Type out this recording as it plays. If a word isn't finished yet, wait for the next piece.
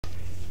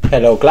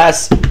Hello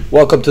class,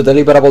 welcome to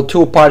Deliverable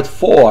 2 part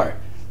 4,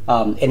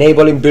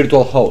 enabling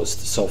virtual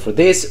host. So for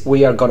this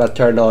we are gonna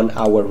turn on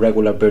our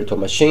regular virtual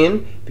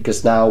machine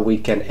because now we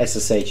can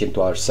SSH into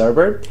our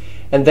server,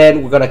 and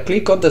then we're gonna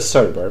click on the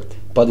server,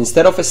 but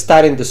instead of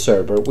starting the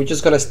server we're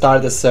just gonna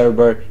start the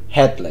server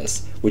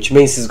headless, which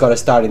means it's gonna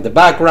start in the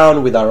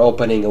background without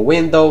opening a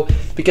window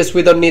because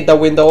we don't need the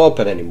window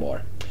open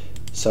anymore.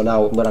 So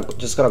now I'm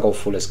just gonna go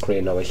full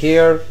screen over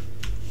here.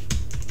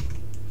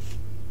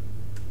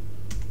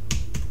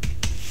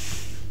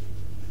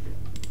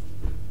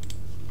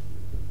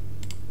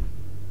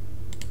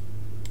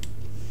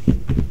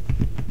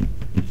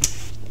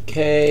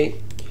 Okay,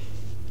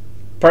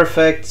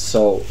 perfect.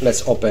 So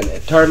let's open a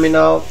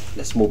terminal,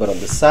 let's move it on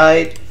the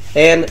side,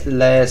 and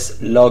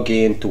let's log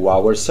in to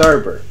our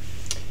server,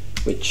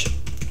 which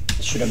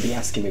shouldn't be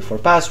asking me for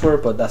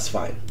password, but that's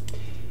fine.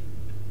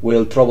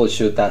 We'll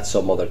troubleshoot that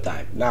some other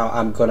time. Now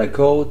I'm gonna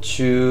go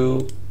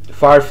to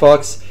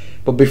Firefox,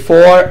 but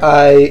before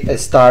I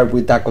start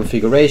with that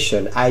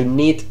configuration, I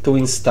need to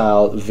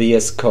install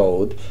VS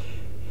Code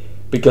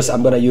because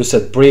I'm gonna use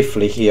it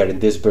briefly here in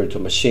this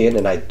virtual machine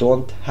and I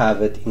don't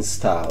have it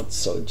installed.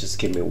 So just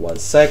give me 1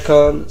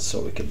 second so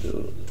we can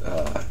do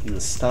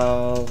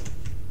install.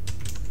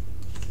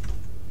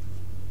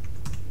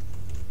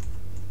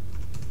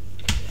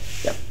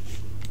 Yep.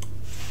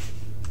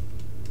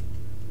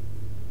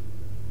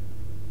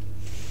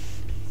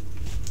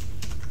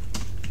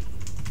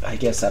 I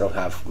guess I don't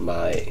have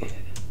my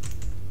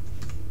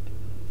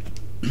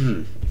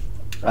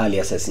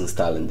aliases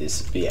installed in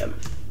this VM.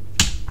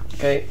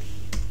 Okay.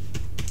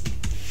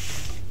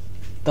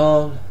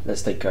 Done.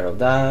 Let's take care of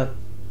that.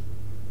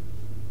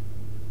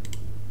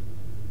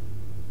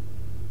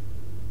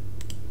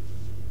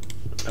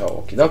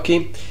 Okie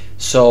dokie.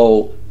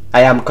 So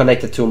I am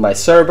connected to my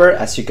server,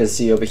 as you can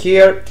see over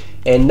here,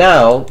 and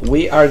now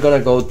we are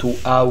gonna go to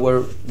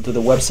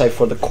the website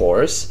for the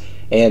course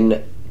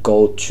and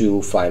go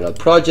to final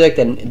project,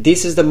 and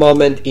this is the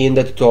moment in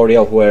the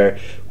tutorial where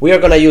we are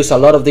gonna use a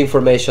lot of the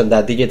information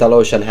that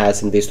DigitalOcean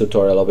has in this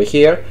tutorial over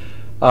here.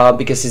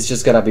 Because it's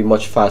just gonna be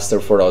much faster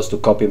for us to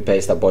copy and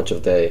paste a bunch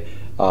of the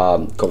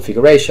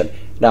configuration.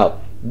 Now,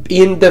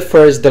 in the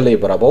first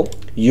deliverable,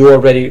 you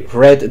already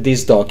read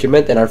this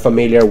document and are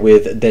familiar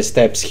with the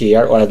steps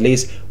here, or at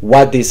least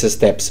what these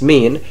steps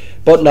mean,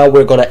 but now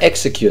we're gonna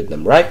execute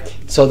them, right?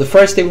 So the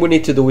first thing we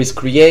need to do is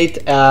create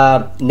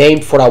a name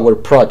for our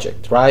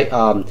project, right?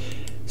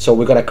 So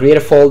we're gonna create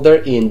a folder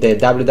in the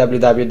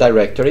www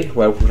directory,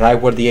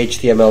 right where the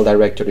HTML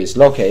directory is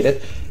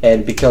located.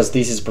 And because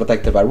this is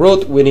protected by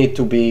root, we need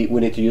to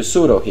use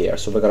sudo here.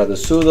 So we're gonna do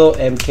sudo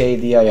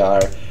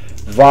mkdir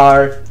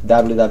var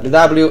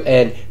www,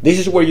 and this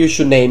is where you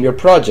should name your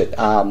project.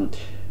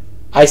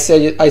 I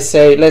say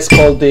let's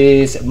call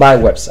this my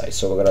website.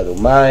 So we're gonna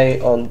do my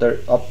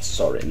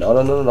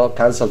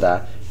cancel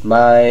that.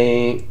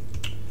 My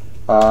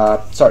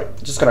sorry,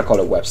 just gonna call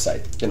it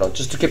website,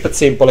 just to keep it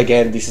simple.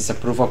 Again, this is a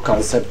proof of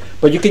concept,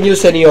 but you can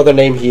use any other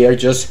name here.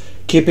 Just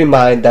keep in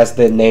mind that's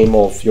the name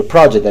of your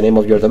project, the name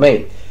of your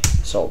domain.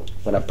 So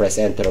I'm gonna press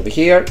enter over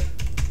here,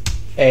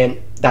 and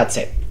that's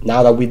it.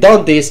 Now that we've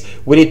done this,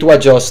 we need to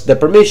adjust the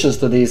permissions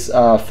to this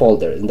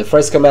folder, and the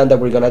first command that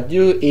we're gonna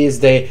do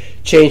is the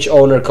change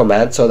owner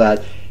command, so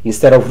that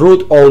instead of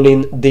root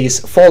owning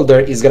this folder,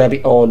 is gonna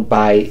be owned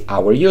by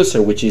our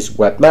user, which is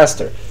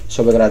webmaster.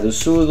 So we're gonna do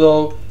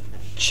sudo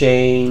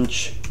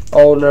change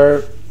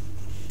owner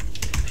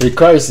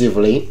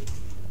recursively,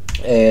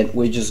 and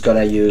we're just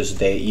gonna use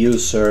the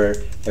user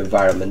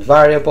environment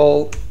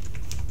variable,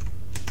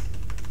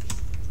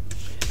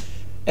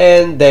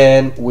 and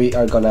then we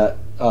are gonna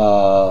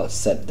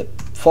set the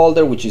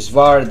folder, which is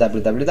var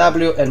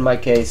www, and in my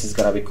case is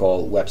gonna be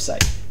called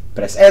website.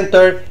 Press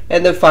enter,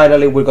 and then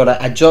finally we're gonna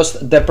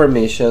adjust the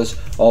permissions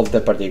of the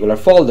particular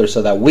folder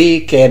so that we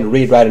can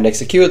read, write, and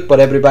execute, but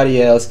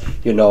everybody else,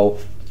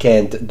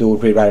 can't do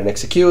read, write, and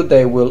execute.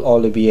 They will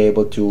only be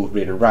able to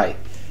read and write.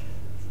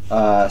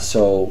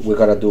 So we're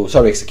gonna do,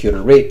 execute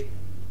and read.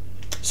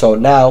 So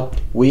now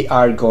we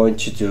are going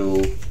to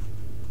do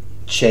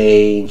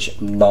change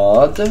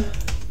mod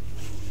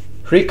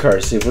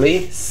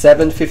recursively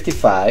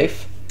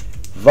 755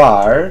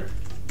 var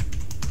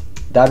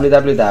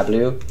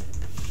www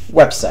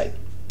website.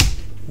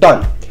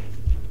 Done.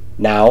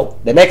 Now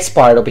the next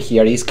part over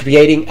here is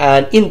creating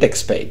an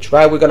index page,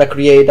 right? We're gonna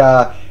create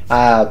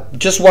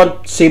just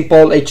one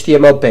simple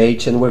HTML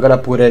page, and we're gonna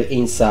put it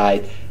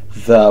inside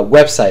the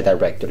website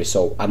directory.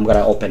 So I'm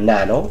gonna open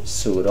nano,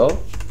 sudo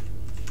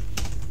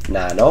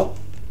nano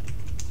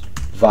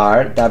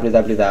var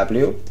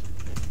www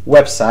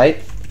website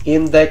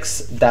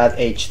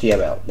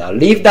index.html. Now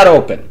leave that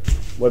open.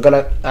 We're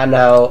gonna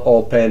now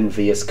open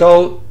VS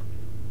Code,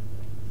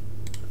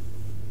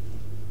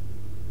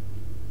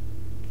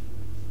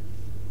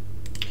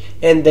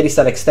 and there is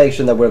an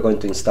extension that we're going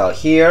to install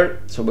here.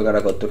 So we're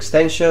gonna go to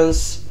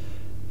extensions,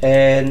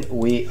 and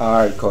we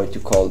are going to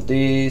call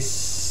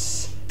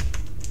this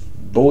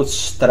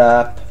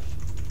Bootstrap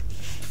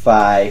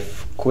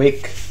 5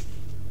 quick.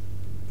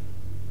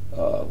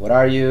 What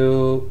are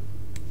you?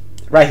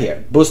 right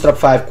here, Bootstrap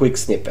 5 quick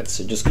snippets.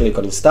 So just click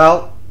on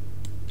install.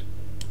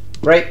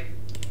 Great.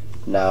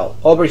 Now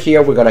over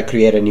here we're gonna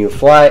create a new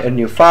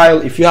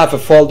file. If you have a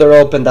folder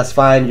open, that's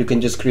fine. You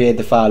can just create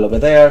the file over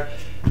there.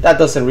 That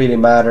doesn't really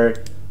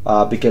matter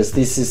because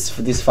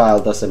this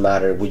file doesn't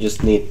matter. We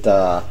just need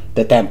the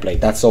template.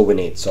 That's all we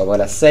need. So I'm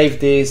gonna save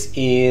this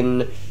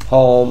in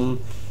home.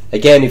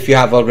 Again, if you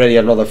have already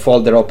another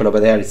folder open over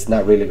there, it's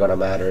not really gonna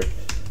matter.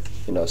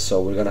 You know, so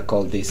we're gonna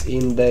call this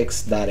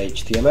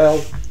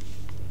index.html,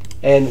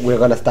 and we're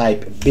gonna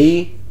type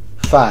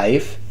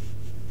B5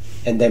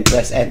 and then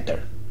press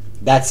enter.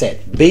 That's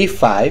it.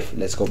 B5.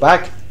 Let's go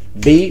back.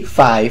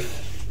 B5,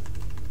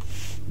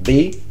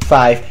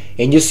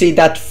 and you see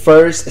that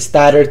first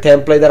starter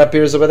template that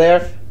appears over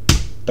there.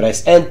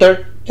 Press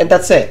enter, and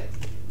that's it.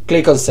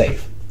 Click on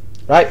save.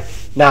 Right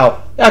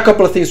now, there are a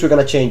couple of things we're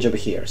gonna change over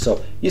here.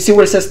 So you see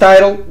where it says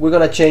title, we're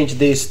gonna change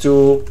this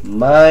to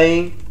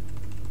my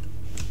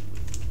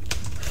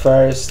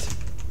first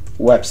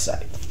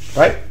website,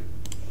 right?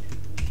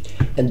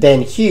 And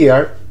then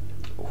here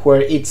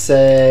where it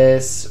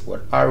says,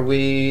 where are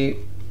we?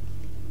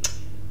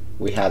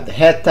 We have the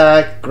head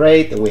tag,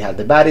 great, and we have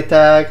the body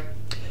tag.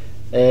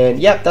 And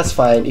yeah, that's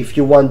fine. If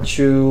you want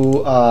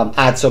to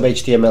add some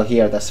HTML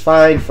here, that's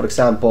fine. For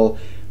example,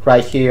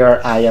 right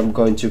here, I am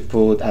going to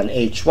put an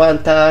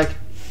H1 tag.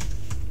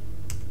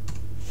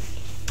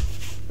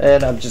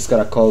 And I'm just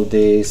gonna call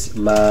this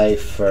my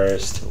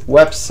first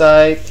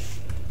website,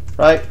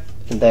 right?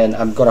 And then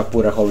I'm gonna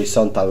put a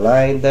horizontal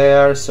line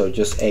there, so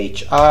just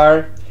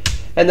HR.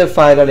 And then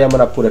finally, I'm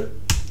gonna put a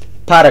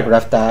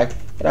paragraph tag,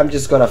 and I'm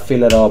just gonna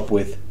fill it up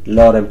with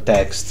lorem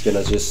text, you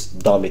know, just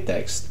dummy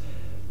text.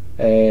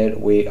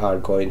 And we are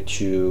going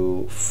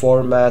to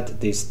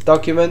format this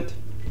document.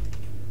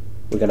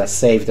 We're gonna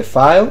save the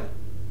file,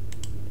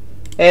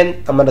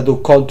 and I'm gonna do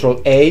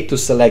Ctrl A to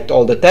select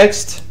all the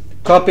text,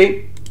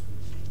 copy,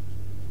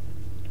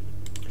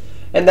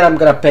 and then I'm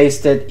gonna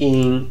paste it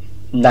in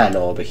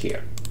Nano over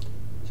here.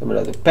 So I'm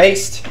gonna do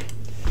paste,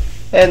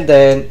 and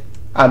then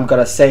I'm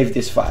gonna save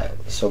this file.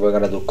 So we're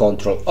gonna do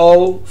Ctrl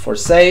O for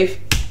save,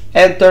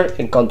 enter,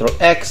 and Ctrl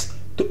X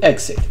to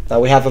exit. Now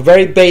we have a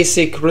very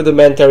basic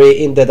rudimentary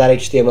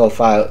index.html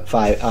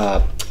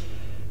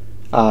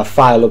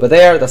file over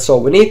there. That's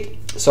all we need.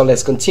 So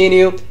let's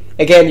continue.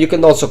 Again, you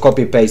can also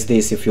copy paste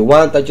this if you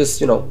want. I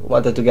just, you know,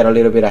 wanted to get a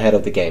little bit ahead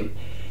of the game.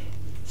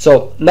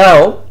 So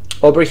now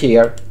over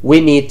here we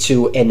need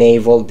to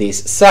enable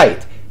this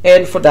site.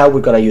 And for that,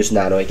 we're gonna use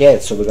Nano again.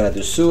 So we're gonna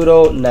do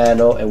sudo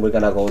nano, and we're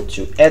gonna go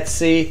to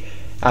Etsy,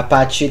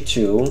 Apache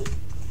 2,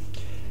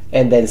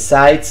 and then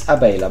sites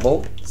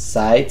available,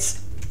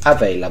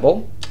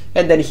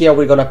 and then here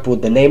we're gonna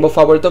put the name of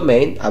our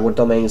domain. Our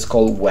domain is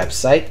called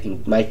website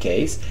in my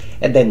case,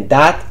 and then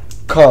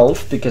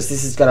 .conf, because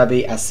this is gonna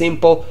be a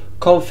simple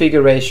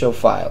configuration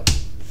file.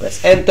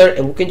 Press enter,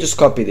 and we can just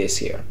copy this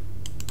here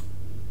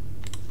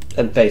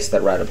and paste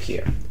that right up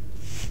here.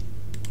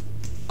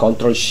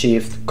 Control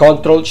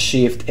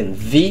Shift and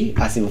V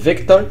as in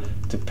Victor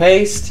to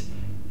paste,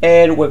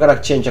 and we're gonna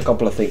change a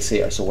couple of things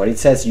here. So where it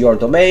says your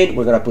domain,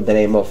 we're gonna put the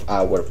name of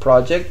our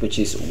project, which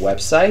is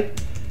website,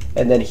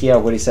 and then here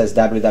where it says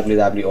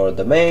www or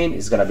domain,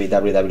 it's gonna be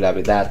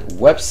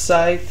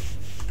www.website,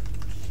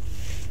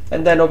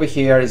 and then over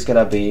here is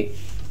gonna be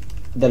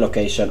the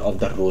location of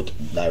the root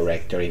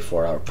directory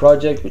for our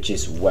project, which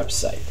is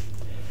website.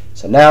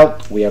 So now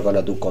we are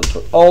gonna do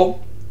Ctrl O,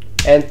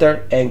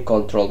 enter, and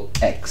Ctrl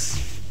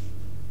X.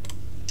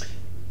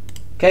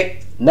 Okay,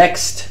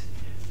 next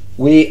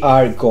we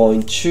are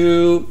going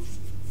to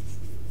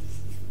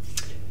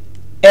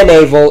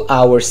enable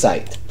our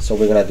site. So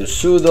we're gonna do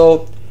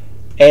sudo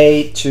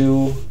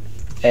a2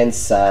 and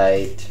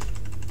site,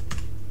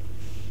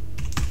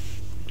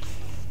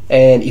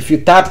 and if you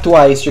tap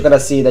twice, you're gonna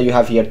see that you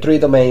have here 3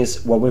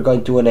 domains. What we're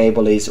going to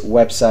enable is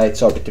website,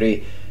 sorry,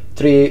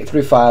 three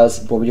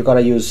files. What you're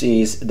gonna use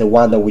is the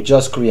one that we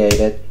just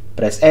created.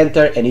 Press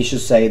enter, and it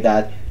should say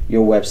that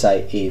your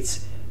website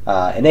is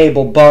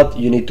enabled, but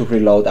you need to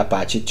reload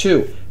Apache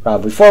 2.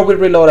 Before we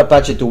reload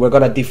Apache 2, we're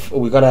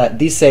gonna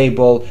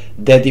disable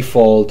the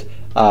default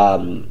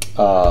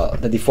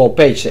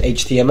page, the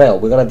HTML.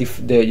 We're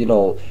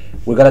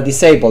gonna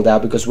disable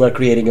that because we're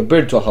creating a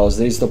virtual host.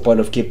 There is no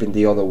point of keeping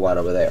the other one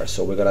over there.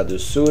 So we're gonna do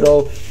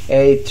sudo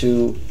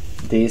a2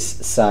 this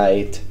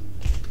site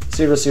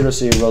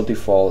 000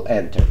 default,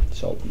 enter.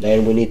 So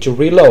then we need to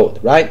reload,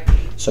 right?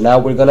 So now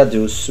we're gonna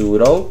do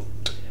sudo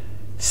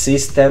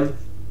systemctl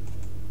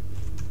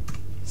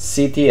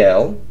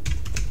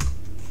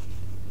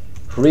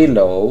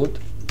reload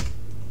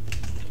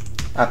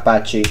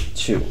Apache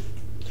 2.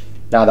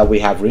 Now that we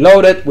have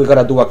reloaded, we're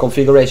gonna do a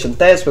configuration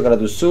test. We're gonna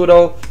do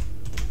sudo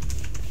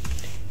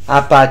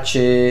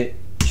Apache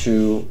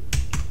 2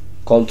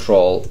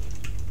 control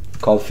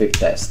config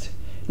test.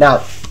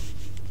 Now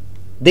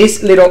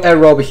this little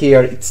error over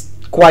here, it's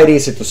quite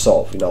easy to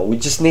solve. We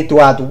just need to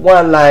add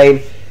one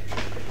line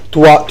to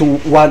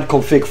one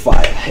config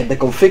file, and the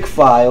config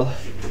file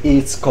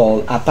is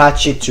called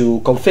Apache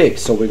 2 config.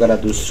 So we're gonna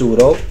do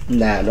sudo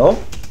nano,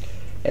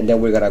 and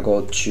then we're gonna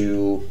go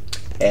to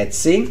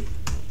etc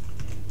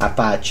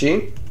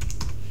Apache,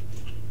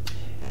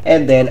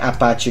 and then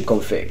Apache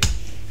config.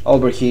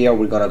 Over here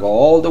we're gonna go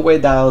all the way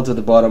down to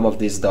the bottom of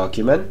this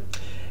document,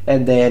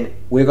 and then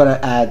we're gonna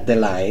add the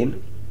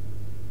line.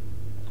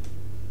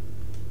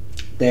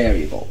 There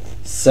you go.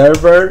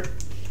 Server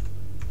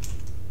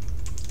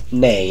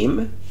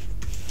name,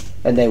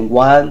 and then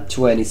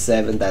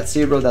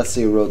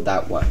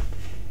 127.0.0.1,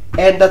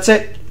 and that's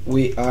it.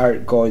 We are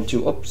going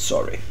to, oops,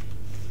 sorry,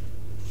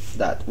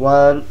 that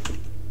one.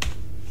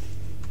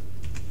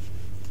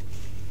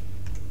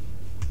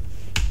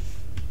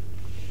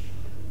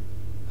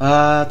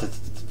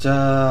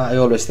 I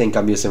always think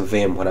I'm using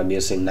Vim when I'm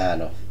using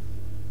Nano.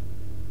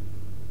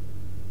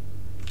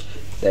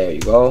 There you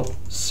go.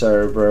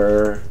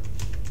 Server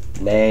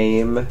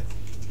name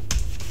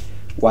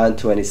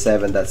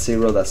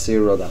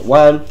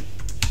 127.0.0.1.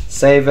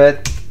 Save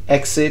it,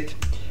 exit,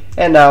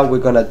 and now we're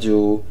gonna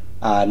do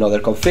another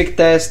config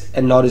test,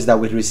 and notice that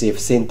we receive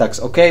syntax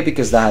OK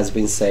because that has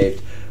been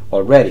saved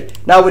already.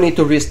 Now we need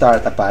to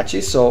restart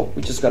Apache, so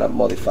we're just gonna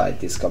modify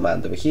this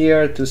command over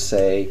here to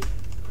say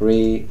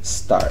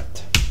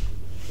restart.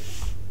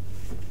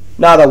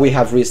 Now that we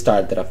have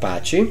restarted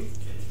Apache,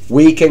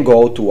 we can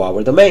go to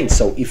our domain.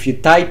 So if you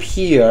type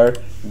here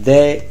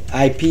the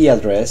IP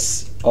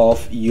address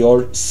of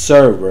your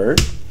server,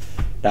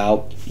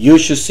 now you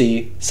should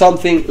see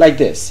something like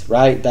this,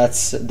 right?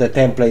 That's the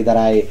template that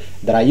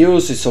I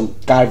use. It's some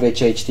garbage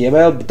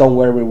HTML, but don't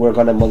worry, we're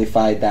gonna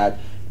modify that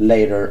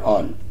later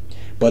on.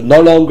 But no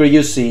longer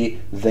you see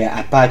the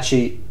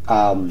Apache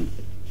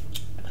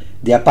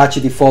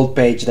default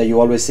page that you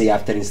always see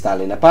after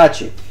installing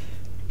Apache.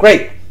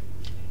 Great.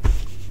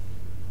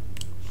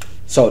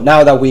 So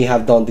now that we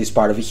have done this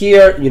part over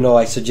here,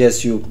 I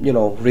suggest you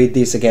read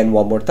this again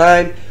one more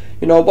time,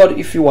 but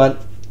if you want,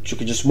 you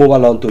can just move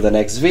along to the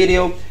next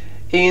video.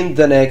 In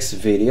the next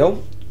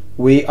video,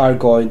 we are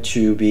going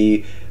to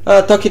be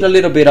talking a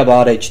little bit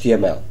about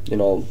HTML,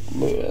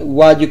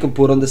 what you can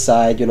put on the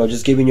site,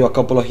 just giving you a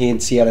couple of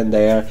hints here and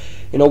there.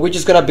 We're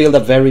just gonna build a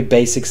very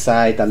basic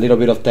site, a little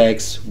bit of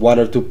text, 1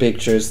 or 2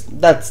 pictures.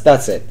 That's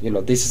it.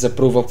 This is a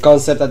proof of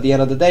concept at the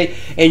end of the day,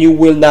 and you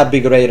will not be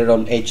graded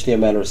on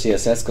HTML or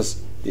CSS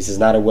because this is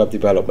not a web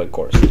development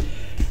course.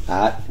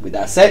 With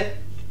that said,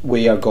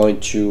 we are going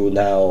to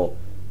now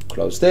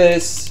close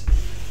this.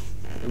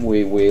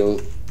 We will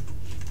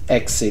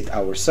exit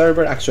our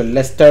server. Actually,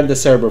 let's turn the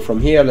server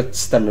from here.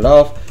 Let's turn it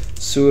off.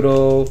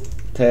 Sudo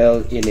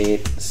tel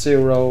init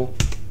 0.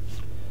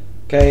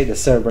 Okay, the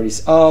server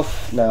is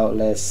off. Now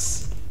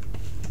let's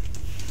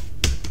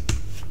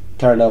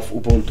turn off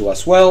Ubuntu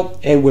as well,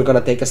 and we're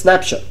gonna take a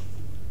snapshot.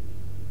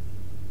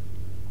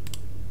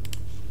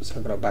 So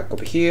I'm gonna back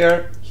over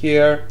here,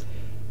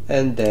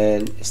 and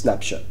then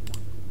snapshot.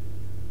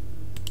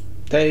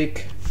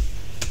 Take,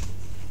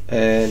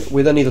 and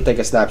we don't need to take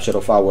a snapshot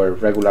of our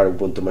regular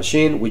Ubuntu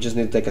machine. We just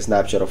need to take a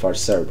snapshot of our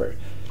server.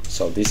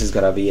 So this is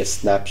gonna be a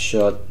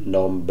snapshot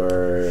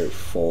number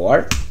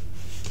 4.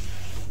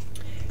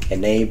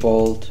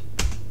 Enabled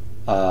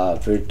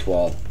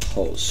virtual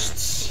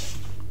hosts.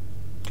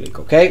 Click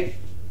OK,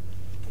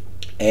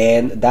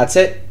 and that's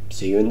it.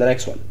 See you in the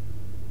next one.